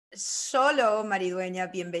Xolo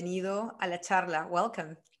Maridueña, bienvenido a la charla.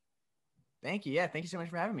 Welcome. Thank you. Yeah, thank you so much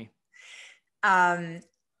for having me.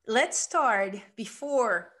 Let's start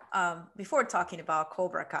before talking about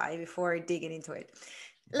Cobra Kai, before digging into it.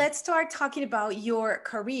 Let's start talking about your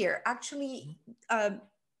career. Actually,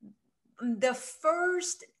 the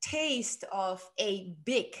first taste of a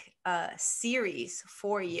big series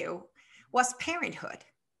for you was Parenthood.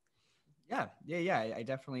 Yeah. I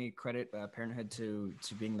definitely credit Parenthood to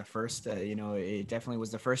being the first. It definitely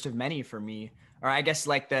was the first of many for me. Or I guess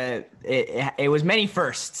like it was many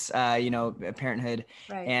firsts. Parenthood,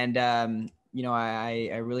 Right. and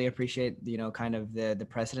I really appreciate kind of the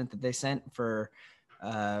precedent that they set for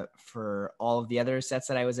all of the other sets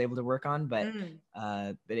that I was able to work on. But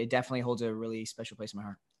it definitely holds a really special place in my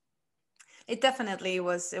heart. It definitely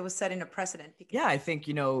was. It was setting a precedent. Yeah, I think,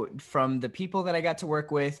 from the people that I got to work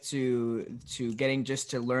with to getting just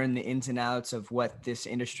to learn the ins and outs of what this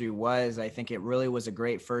industry was, I think it really was a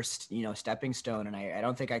great first, stepping stone. And I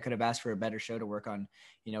don't think I could have asked for a better show to work on,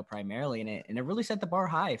 primarily. And it really set the bar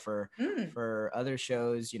high for other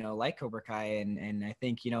shows, like Cobra Kai. And I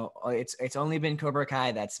think, it's only been Cobra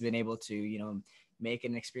Kai that's been able to, make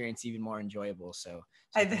an experience even more enjoyable. So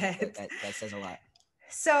I bet that says a lot.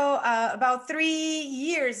 So about 3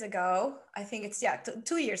 years ago, I think it's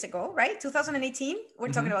 2 years ago, right? 2018. We're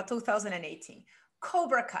talking about 2018.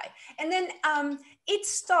 Cobra Kai, and then it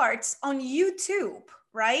starts on YouTube,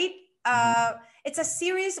 right? It's a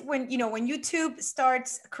series when YouTube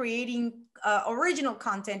starts creating original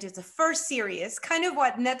content. It's the first series, kind of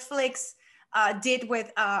what Netflix did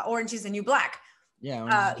with Orange is the New Black.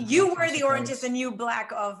 Yeah, you were the Orange is the New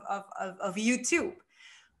Black of YouTube.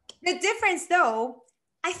 The difference, though,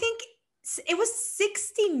 I think it was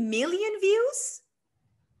 60 million views.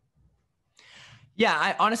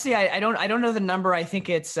 Yeah, I don't know the number. I think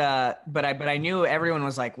it's but I knew everyone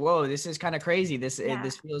was like, "Whoa, this is kind of crazy. This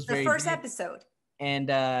feels very the first big." episode.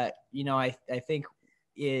 And I think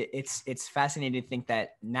it's fascinating to think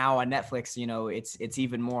that now on Netflix, it's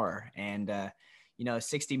even more. And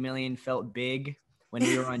 60 million felt big when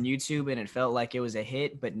we were on YouTube, and it felt like it was a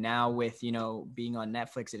hit. But now with, being on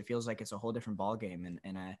Netflix, it feels like it's a whole different ballgame.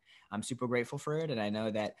 And I'm super grateful for it. And I know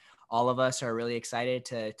that all of us are really excited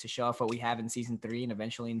to show off what we have in season 3 and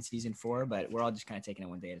eventually in season 4. But we're all just kind of taking it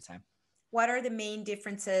one day at a time. What are the main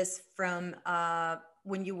differences from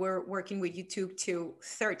when you were working with YouTube to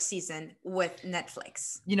third season with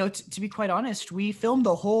Netflix? To be quite honest, we filmed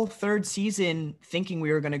the whole third season thinking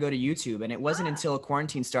we were going to go to YouTube, and it wasn't until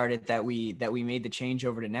quarantine started that we made the change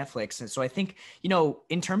over to Netflix. And so I think,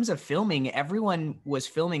 in terms of filming, everyone was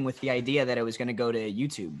filming with the idea that it was going to go to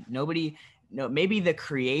YouTube. Maybe the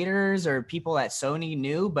creators or people at Sony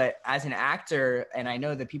knew, but as an actor, and I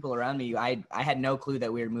know the people around me, I had no clue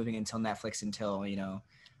that we were moving until Netflix until,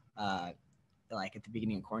 like at the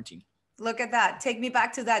beginning of quarantine. Look at that. Take me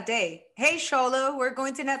back to that day. Hey, Xolo, we're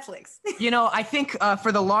going to Netflix. I think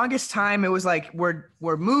for the longest time, it was like,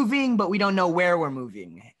 we're moving, but we don't know where we're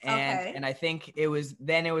moving. And I think it was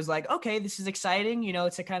like, okay, this is exciting,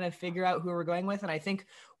 to kind of figure out who we're going with. And I think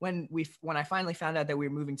when I finally found out that we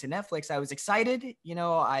were moving to Netflix, I was excited.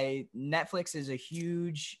 Netflix is a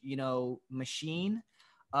huge, machine.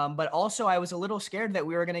 But also I was a little scared that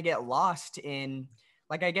we were going to get lost in,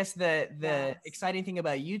 like, I guess the exciting thing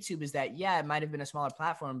about YouTube is that, it might've been a smaller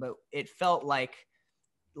platform, but it felt like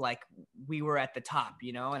we were at the top,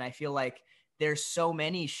 and I feel like there's so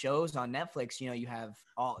many shows on Netflix. You have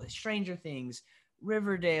all Stranger Things,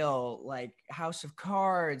 Riverdale, like House of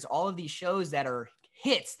Cards, all of these shows that are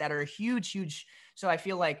hits, that are huge. So I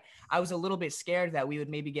feel like I was a little bit scared that we would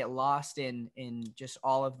maybe get lost in just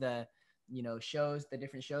all of the, shows, the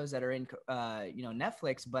different shows that are in,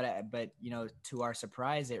 Netflix, but to our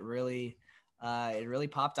surprise, it really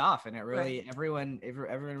popped off, and everyone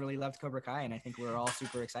really loved Cobra Kai. And I think we're all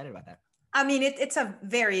super excited about that. I mean, it's a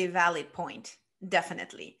very valid point,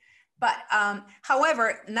 definitely. But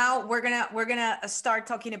however, now we're gonna start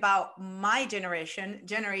talking about my Generation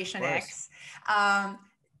X.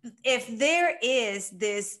 If there is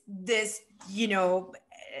this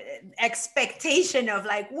expectation of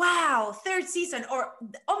like, wow, third season, or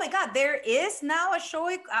oh my god, there is now a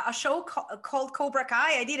show called Cobra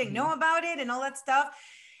Kai, I didn't know about it, and all that stuff.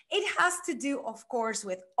 It has to do, of course,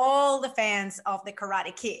 with all the fans of the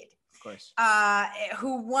Karate Kid, of course,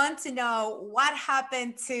 who want to know what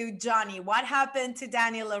happened to Johnny, what happened to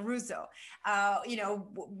Daniel LaRusso,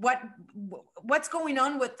 what's going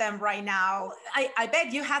on with them right now. I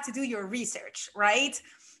bet you had to do your research, right?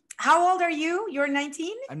 How old are you? You're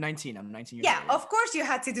 19? I'm 19. I'm 19 years old. Yeah, of course you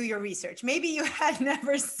had to do your research. Maybe you had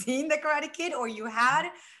never seen The Karate Kid, or you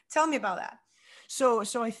had. Tell me about that.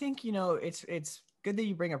 So I think, it's good that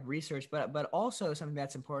you bring up research, but also something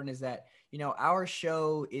that's important is that, our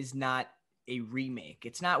show is not a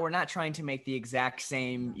remake. We're not trying to make the exact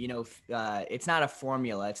same, it's not a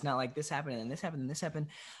formula. It's not like this happened and this happened and this happened.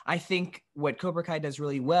 I think what Cobra Kai does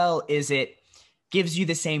really well is it gives you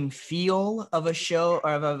the same feel of a show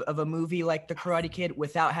or of a movie like The Karate Kid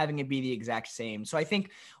without having it be the exact same. So I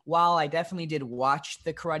think while I definitely did watch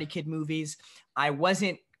the Karate Kid movies, I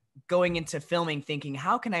wasn't going into filming thinking,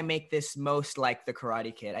 how can I make this most like The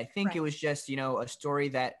Karate Kid? I think it was just, a story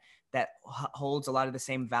that holds a lot of the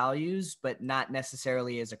same values, but not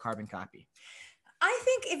necessarily as a carbon copy. I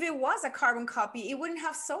think if it was a carbon copy, it wouldn't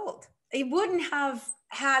have sold. It wouldn't have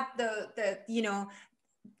had the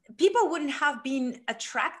people wouldn't have been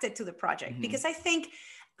attracted to the project. Mm-hmm. Because I think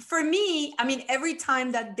for me, I mean, every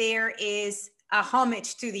time that there is a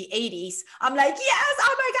homage to the 80s, I'm like, yes,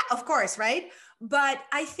 oh my God, of course, right? But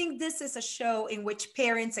I think this is a show in which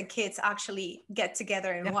parents and kids actually get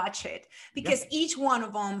together and watch it, because each one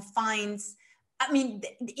of them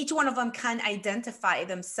each one of them can identify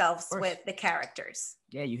themselves with the characters.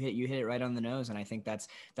 Yeah, you hit it right on the nose. And I think that's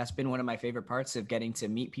been one of my favorite parts of getting to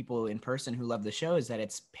meet people in person who love the show, is that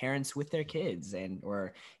it's parents with their kids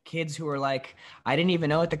or kids who are like, I didn't even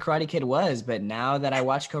know what the Karate Kid was, but now that I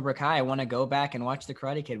watch Cobra Kai, I want to go back and watch the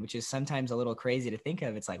Karate Kid, which is sometimes a little crazy to think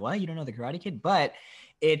of. It's like, well, you don't know the Karate Kid, but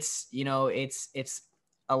it's, it's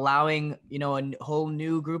allowing, a whole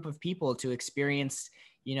new group of people to experience.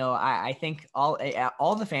 I think all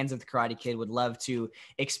the fans of the Karate Kid would love to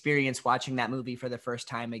experience watching that movie for the first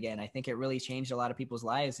time again. I think it really changed a lot of people's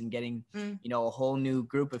lives, and getting, a whole new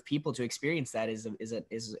group of people to experience that is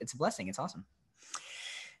it's a blessing. It's awesome.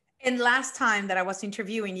 And last time that I was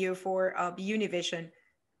interviewing you for Univision,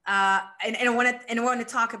 and I want to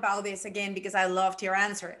talk about this again because I loved your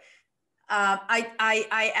answer.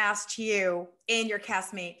 I asked you and your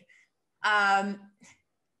castmate.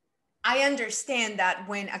 I understand that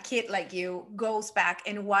when a kid like you goes back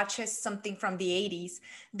and watches something from the 80s,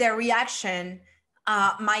 their reaction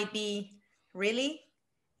might be, really?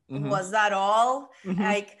 Mm-hmm. Was that all? Mm-hmm.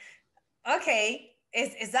 Like, okay,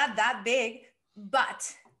 is that big?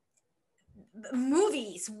 But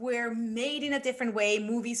movies were made in a different way.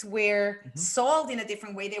 Movies were sold in a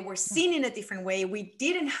different way. They were seen in a different way. We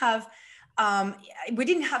didn't have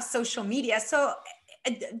social media. So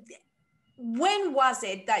when was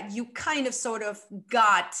it that you kind of sort of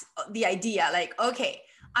got the idea, like, okay,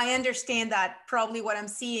 I understand that probably what I'm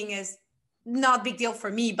seeing is not a big deal for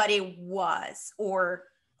me, but it was? Or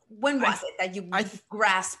when was it that you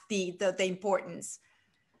grasped the importance?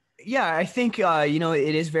 Yeah, I think,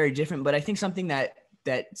 it is very different, but I think something that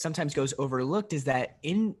sometimes goes overlooked is that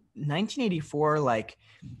in 1984, like,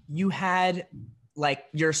 you had like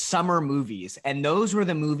your summer movies, and those were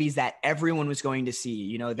the movies that everyone was going to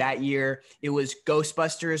see. That year it was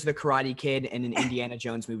Ghostbusters, The Karate Kid, and an Indiana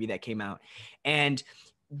Jones movie that came out. And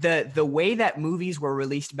the way that movies were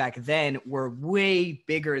released back then were way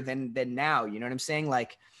bigger than now. You know what I'm saying?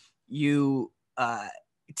 Like,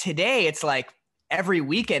 today it's like every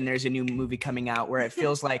weekend there's a new movie coming out, where it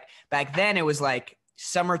feels like back then it was like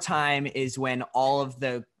summertime is when all of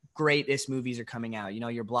the greatest movies are coming out,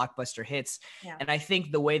 your blockbuster hits. Yeah. And I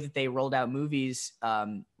think the way that they rolled out movies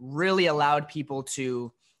really allowed people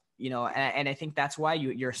to, and I think that's why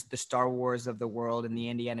you're the Star Wars of the world and the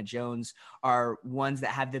Indiana Jones are ones that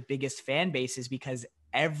have the biggest fan bases, because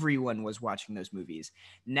everyone was watching those movies.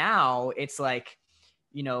 Now it's like,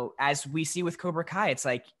 as we see with Cobra Kai, it's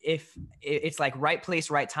like, if it's like right place,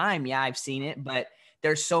 right time. Yeah, I've seen it, but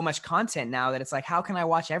there's so much content now that it's like, how can I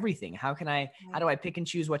watch everything? How do I pick and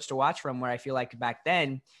choose which to watch from? Where I feel like back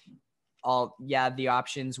then, the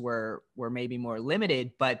options were maybe more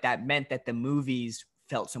limited, but that meant that the movies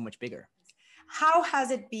felt so much bigger. How has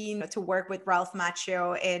it been to work with Ralph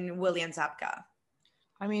Macchio and William Zabka?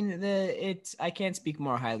 I mean, I can't speak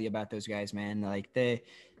more highly about those guys, man. Like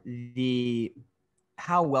the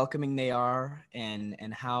how welcoming they are, and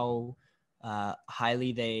how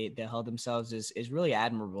highly they held themselves is really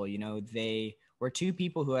admirable. They were two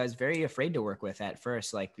people who I was very afraid to work with at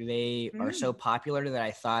first. Like, they are so popular that I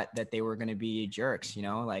thought that they were going to be jerks.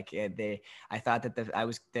 Like, I thought that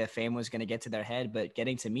the fame was going to get to their head, but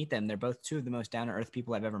getting to meet them, they're both two of the most down to earth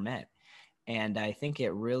people I've ever met. And I think it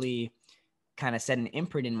really kind of set an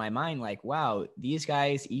imprint in my mind, like, wow, these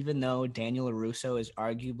guys, even though Daniel LaRusso is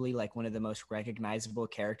arguably like one of the most recognizable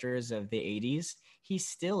characters of the 80s, he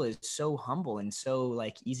still is so humble and so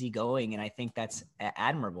like easygoing. And I think that's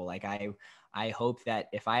admirable. Like, I hope that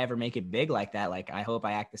if I ever make it big like that, like, I hope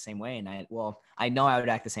I act the same way. And I know I would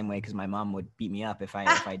act the same way, because my mom would beat me up if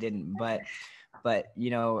I didn't. But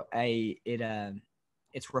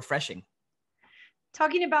it's refreshing.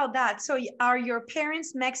 Talking about that, so are your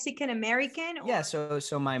parents Mexican American? Or? Yeah,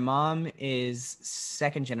 so my mom is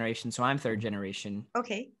second generation, so I'm third generation.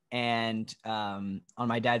 Okay. And on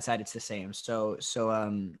my dad's side, it's the same. So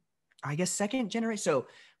I guess second generation. So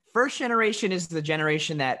first generation is the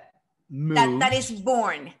generation that moved. That is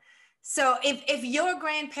born. So if your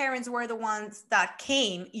grandparents were the ones that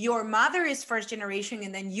came, your mother is first generation,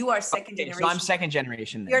 and then you are second generation. So I'm second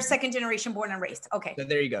generation. You're second generation born and raised. Okay. So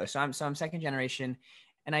there you go. So I'm second generation,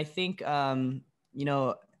 and I think you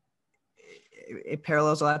know, it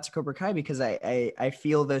parallels a lot to Cobra Kai because I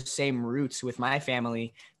feel those same roots with my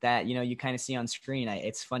family that, you know, you kind of see on screen.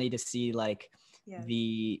 It's funny to see like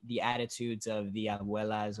the attitudes of the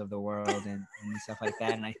abuelas of the world and stuff like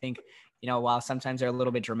that. And I think, you know, while sometimes they're a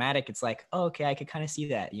little bit dramatic, it's like, oh, okay, I could kind of see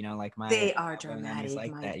that, you know, like they are dramatic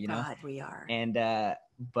like my that, you God, know, we are. And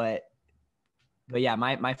but yeah,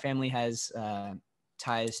 my family has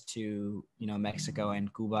ties to, you know, Mexico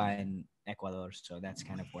and Cuba and Ecuador, so that's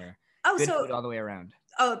kind of where good food all the way around.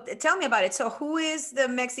 Oh, tell me about it. So who is the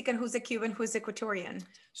Mexican, who's the Cuban, who's the Ecuadorian?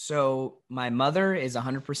 So my mother is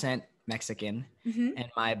 100% Mexican, and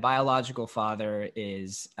my biological father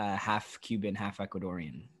is half Cuban, half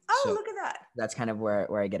Ecuadorian. Oh, so look at that. That's kind of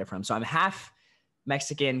where I get it from. So I'm half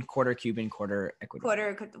Mexican, quarter Cuban, quarter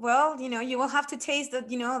Ecuadorian. Well, you know, you will have to taste the,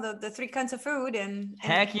 you know, the three kinds of food and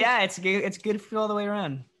heck yeah, it's good food all the way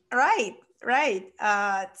around. Right.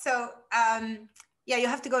 Yeah, you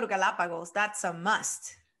have to go to Galapagos. That's a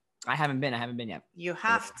must. I haven't been yet. You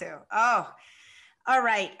have to. Oh, all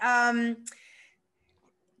right.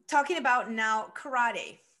 Talking about now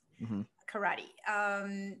karate.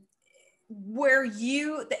 Were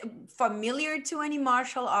you familiar to any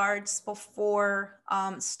martial arts before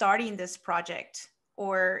starting this project,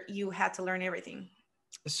 or you had to learn everything?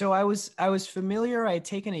 So I was familiar. I had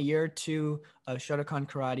taken a year or two of Shotokan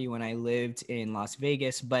karate when I lived in Las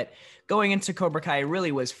Vegas, but going into Cobra Kai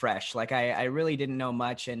really was fresh. Like I really didn't know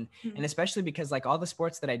much, and especially because like all the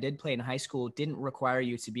sports that I did play in high school didn't require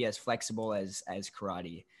you to be as flexible as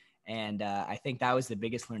karate. And I think that was the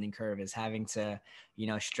biggest learning curve, is having to, you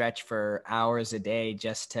know, stretch for hours a day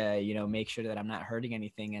just to, you know, make sure that I'm not hurting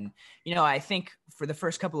anything. And, you know, I think for the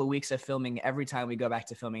first couple of weeks of filming, every time we go back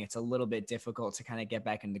to filming, it's a little bit difficult to kind of get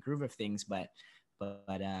back in the groove of things. But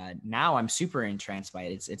now I'm super entranced by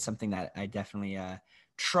it. It's something that I definitely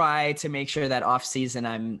try to make sure that off season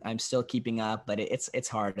I'm still keeping up, but it's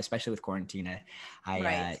hard, especially with quarantine.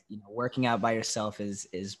 I you know, working out by yourself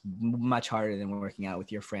is much harder than working out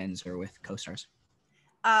with your friends or with co-stars.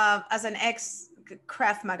 As an ex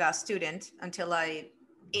Krav Maga student, until I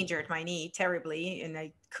injured my knee terribly and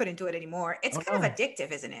I couldn't do it anymore, it's kind of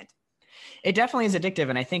addictive, isn't it? It definitely is addictive,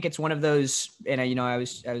 and I think it's one of those. And you know, I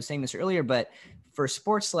was saying this earlier, but for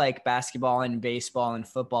sports like basketball and baseball and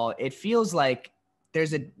football, it feels like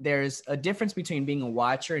there's a difference between being a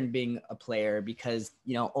watcher and being a player, because,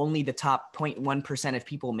 you know, only the top 0.1% of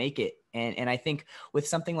people make it. And I think with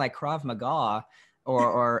something like Krav Maga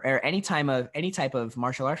or any type of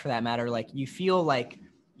martial art for that matter, like you feel like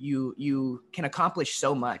you can accomplish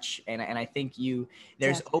so much. And I think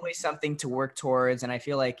there's always something to work towards. And I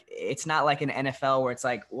feel like it's not like an NFL where it's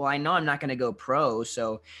like, well, I know I'm not going to go pro.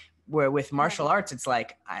 So where with martial arts, it's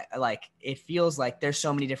like, it feels like there's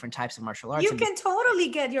so many different types of martial arts. You can totally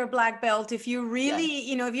get your black belt if you really,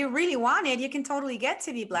 you know, if you really want it, you can totally get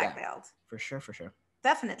to be black belt. For sure.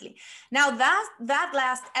 Definitely. Now that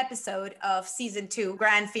last episode of season 2,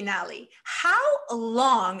 grand finale, how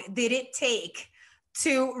long did it take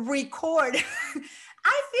to record?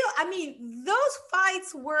 I mean, those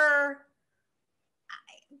fights were,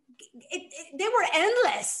 they were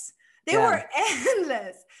endless. They were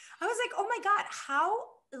endless. I was like, oh my God, how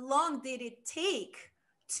long did it take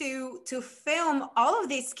to film all of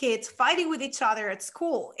these kids fighting with each other at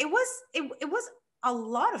school? It was a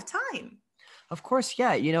lot of time. Of course,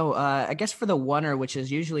 yeah. You know, I guess for the oneer, which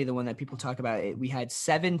is usually the one that people talk about, we had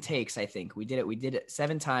 7 takes. I think we did it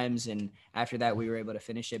 7 times, and after that, we were able to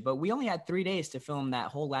finish it. But we only had 3 days to film that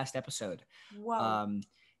whole last episode. Wow.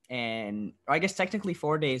 And I guess technically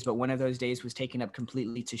 4 days, but one of those days was taken up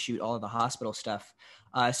completely to shoot all of the hospital stuff.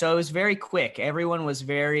 So it was very quick. Everyone was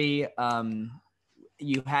very,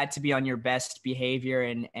 you had to be on your best behavior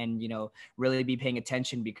and, you know, really be paying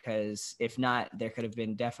attention, because if not, there could have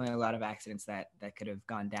been definitely a lot of accidents that could have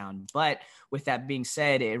gone down. But with that being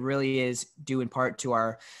said, it really is due in part to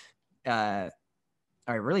our stunt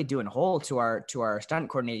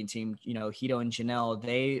coordinating team. You know, Hito and Janelle,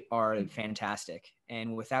 they are fantastic.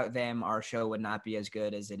 And without them, our show would not be as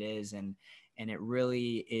good as it is. And it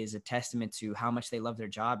really is a testament to how much they love their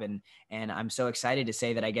job. And I'm so excited to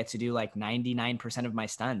say that I get to do like 99% of my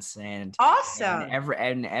stunts, and awesome.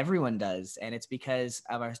 And everyone does. And it's because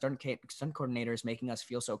of our stunt coordinators making us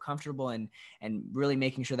feel so comfortable and really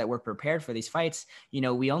making sure that we're prepared for these fights. You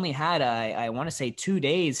know, we only had, I want to say 2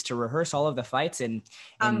 days to rehearse all of the fights in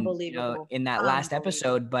Unbelievable. In that last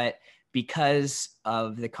episode. But because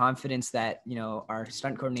of the confidence that, you know, our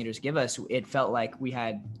stunt coordinators give us, it felt like we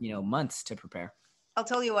had, you know, months to prepare. I'll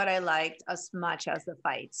tell you what I liked as much as the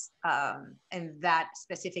fights in that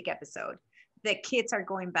specific episode. The kids are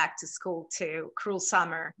going back to school to Cruel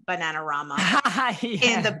Summer, Bananarama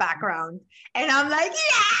in the background. And I'm like,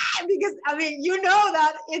 yeah, because I mean, you know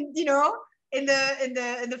that in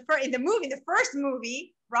the first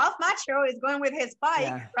movie, Ralph Macchio is going with his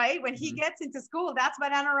bike, right? When he gets into school, that's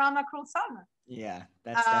Bananarama, Cruel Summer. Yeah,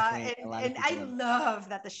 that's definitely a lot of people. And I love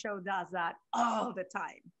that the show does that all the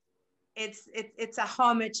time. It's a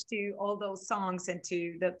homage to all those songs and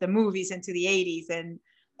to the movies and to the 80s, and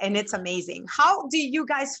it's amazing. How do you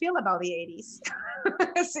guys feel about the 80s?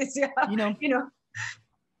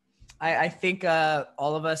 I think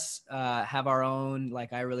all of us have our own,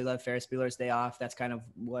 like, I really love Ferris Bueller's Day Off. That's kind of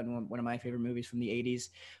one of my favorite movies from the 80s.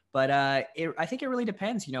 But I think it really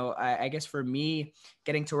depends. You know, I guess for me,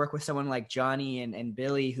 getting to work with someone like Johnny and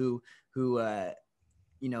Billy, who you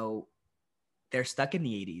know, they're stuck in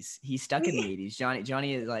the 80s. He's stuck in the 80s.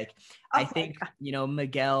 Johnny is like, I think, you know,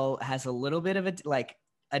 Miguel has a little bit of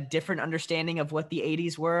a different understanding of what the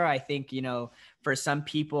 80s were. I think, you know, for some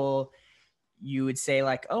people, you would say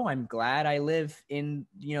like, oh, I'm glad I live in,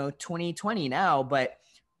 you know, 2020 now. But,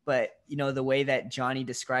 you know, the way that Johnny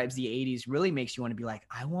describes the 80s really makes you want to be like,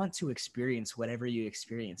 I want to experience whatever you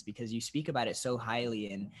experience, because you speak about it so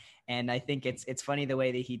highly. And I think it's funny the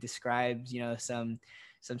way that he describes, you know, some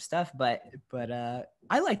stuff, but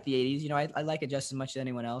I like the 80s. You know, I like it just as much as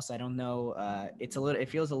anyone else. I don't know. It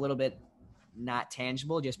feels a little bit not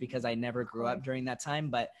tangible just because I never grew up during that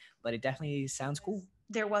time, but it definitely sounds cool.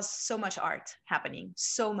 There was so much art happening,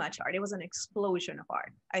 so much art. It was an explosion of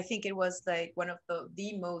art. I think it was like one of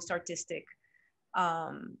the most artistic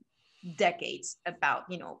decades about,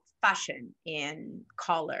 you know, fashion and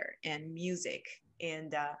color and music.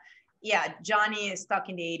 And yeah, Johnny is stuck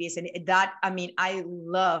in the 80s. And that, I mean, I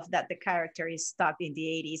love that the character is stuck in the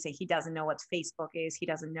 80s and he doesn't know what Facebook is. He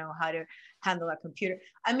doesn't know how to handle a computer.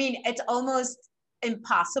 I mean, it's almost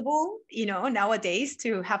impossible, you know, nowadays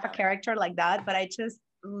to have a character like that, but I just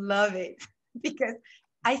love it because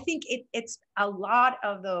I think it's a lot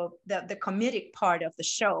of the comedic part of the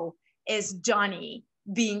show is Johnny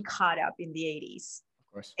being caught up in the 80s.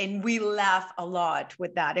 Of course. And we laugh a lot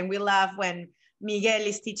with that. And we laugh when Miguel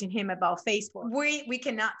is teaching him about Facebook. We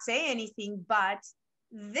cannot say anything, but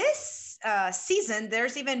this season,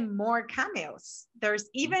 there's even more cameos. There's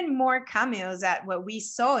even more cameos at what we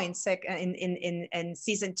saw in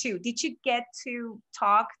season 2. Did you get to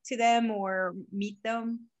talk to them or meet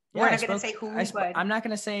them? Yeah, we're not going to say who, but I'm not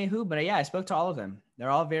going to say who, but yeah, I spoke to all of them. They're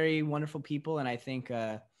all very wonderful people. And I think,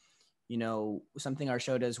 you know, something our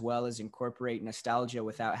show does well is incorporate nostalgia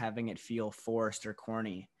without having it feel forced or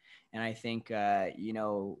corny. And I think, you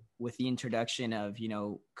know, with the introduction of, you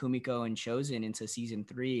know, Kumiko and Chosen into season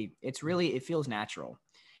 3, it feels natural.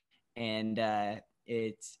 And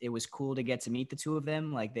it was cool to get to meet the two of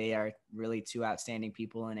them. Like, they are really two outstanding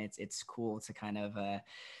people. And it's cool to kind of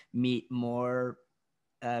meet more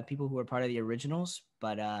people who are part of the originals.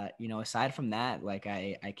 But, you know, aside from that, like,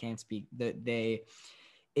 I can't speak.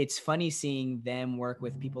 It's funny seeing them work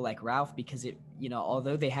with people like Ralph, because it, you know,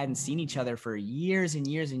 although they hadn't seen each other for years and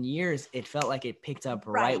years and years, it felt like it picked up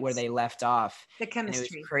right where they left off. The chemistry.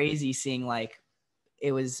 And it was crazy seeing, like,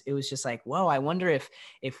 it was just like, whoa, I wonder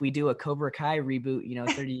if we do a Cobra Kai reboot, you know,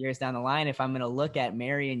 30 years down the line, if I'm going to look at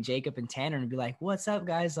Mary and Jacob and Tanner and be like, what's up,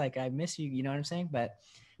 guys? Like, I miss you. You know what I'm saying? But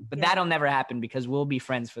yeah, that'll never happen because we'll be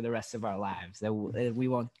friends for the rest of our lives. We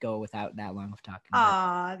won't go without that long of talking.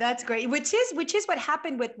 Ah, that's great. Which is what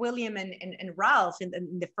happened with William and Ralph in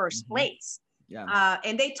the first place. Yeah.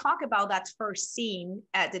 And they talk about that first scene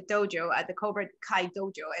at the dojo, at the Cobra Kai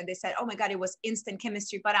dojo. And they said, oh my God, it was instant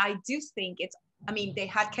chemistry. But I do think they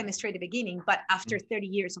had chemistry at the beginning, but after 30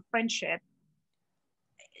 years of friendship,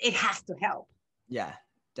 it has to help. Yeah,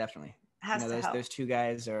 definitely. Has to help. Those two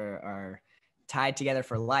guys are tied together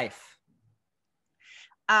for life.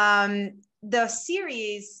 The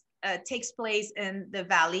series takes place in the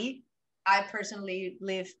Valley. I personally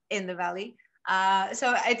live in the Valley.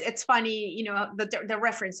 So it's funny, you know, the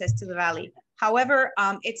references to the Valley. However,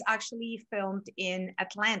 it's actually filmed in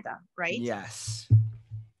Atlanta, right? Yes.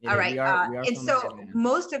 All right. We are and so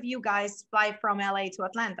most of you guys fly from LA to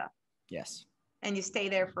Atlanta. Yes. And you stay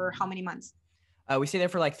there for how many months? We stay there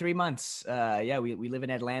for like 3 months. Yeah, we live in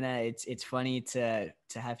Atlanta. It's funny to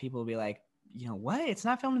have people be like, you know what? It's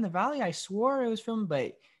not filmed in the Valley. I swore it was filmed,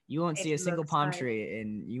 but you won't see a single palm tree,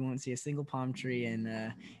 and you won't see a single palm tree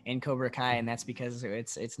in Cobra Kai, and that's because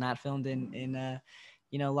it's not filmed in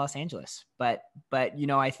Los Angeles. But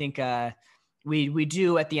I think we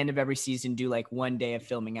do at the end of every season do like one day of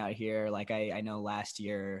filming out here. Like I know last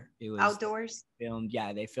year it was outdoors filmed.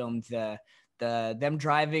 Yeah, they filmed them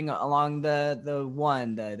driving along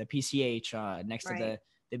the PCH next to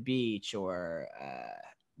the beach, or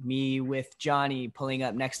me with Johnny pulling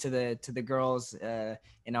up next to the girls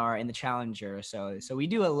in the Challenger. So we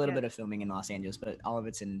do a little bit of filming in Los Angeles, but all of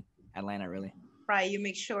it's in Atlanta, really. Right, you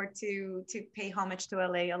make sure to pay homage to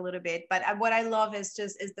LA a little bit. But what I love is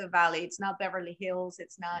the Valley. It's not Beverly Hills.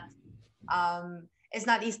 It's not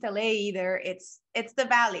East LA either. It's the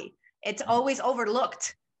Valley. It's always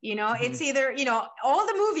overlooked. It's either, all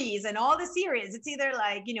the movies and all the series, it's either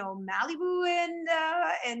like, Malibu and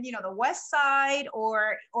the West Side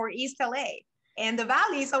or East LA. And the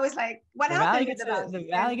Valley is always like, what happened in the Valley? The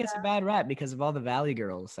Valley gets a bad rap because of all the Valley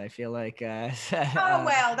girls. I feel like. Oh,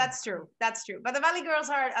 well, that's true. That's true. But the Valley girls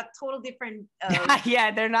are a total different. Yeah,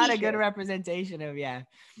 they're not species. A good representation of,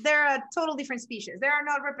 They're a total different species. They are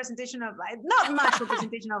not representation of, not much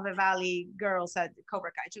representation of the Valley girls at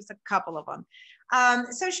Cobra Kai, just a couple of them.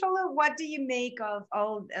 So Xolo, what do you make of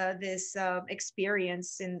all this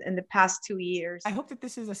experience in the past 2 years? I hope that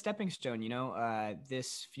this is a stepping stone.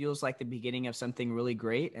 This feels like the beginning of something really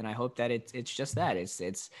great, and I hope that it's just that.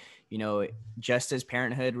 It's just as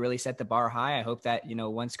Parenthood really set the bar high. I hope that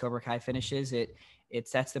once Cobra Kai finishes, it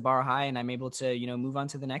sets the bar high, and I'm able to move on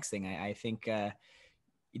to the next thing. I think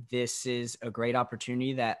this is a great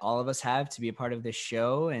opportunity that all of us have to be a part of this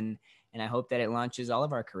show, and I hope that it launches all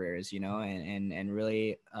of our careers, and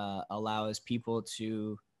really allows people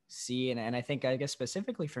to see. And I think, I guess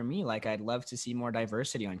specifically for me, like I'd love to see more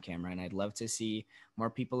diversity on camera, and I'd love to see more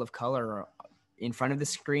people of color in front of the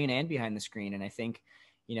screen and behind the screen. And I think,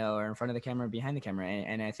 or in front of the camera, behind the camera.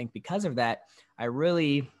 And I think because of that, I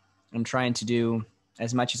really am trying to do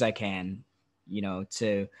as much as I can,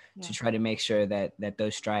 to try to make sure that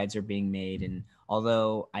those strides are being made. And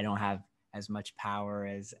although I don't have as much power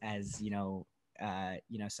as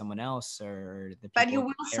someone else or the people, but you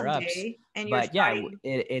will someday. And but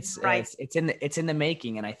it's in the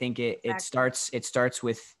making. And I think it starts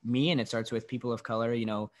with me, and it starts with people of color.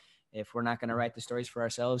 If we're not going to write the stories for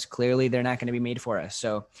ourselves, clearly they're not going to be made for us.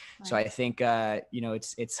 So I think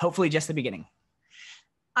it's hopefully just the beginning.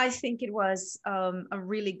 I think it was a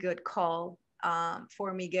really good call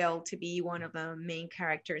for Miguel to be one of the main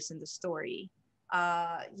characters in the story.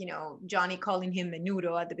 Johnny calling him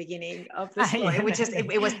Menudo at the beginning of the story, which is,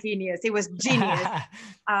 it was genius. It was genius.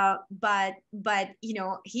 But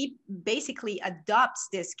he basically adopts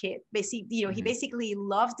this kid. He basically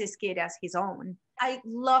loves this kid as his own. I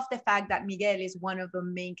love the fact that Miguel is one of the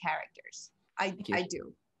main characters. I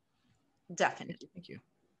do. Definitely. Thank you.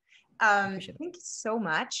 Thank you so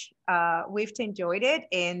much. We've enjoyed it.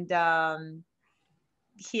 And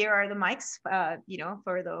here are the mics,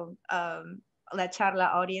 for the La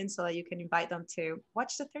Charla audience, so that you can invite them to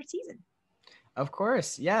watch the 3rd season. Of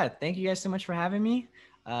course. Yeah. Thank you guys so much for having me.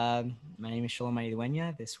 My name is Xolo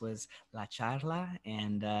Maridueña. This was La Charla.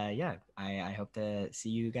 And I hope to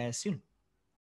see you guys soon.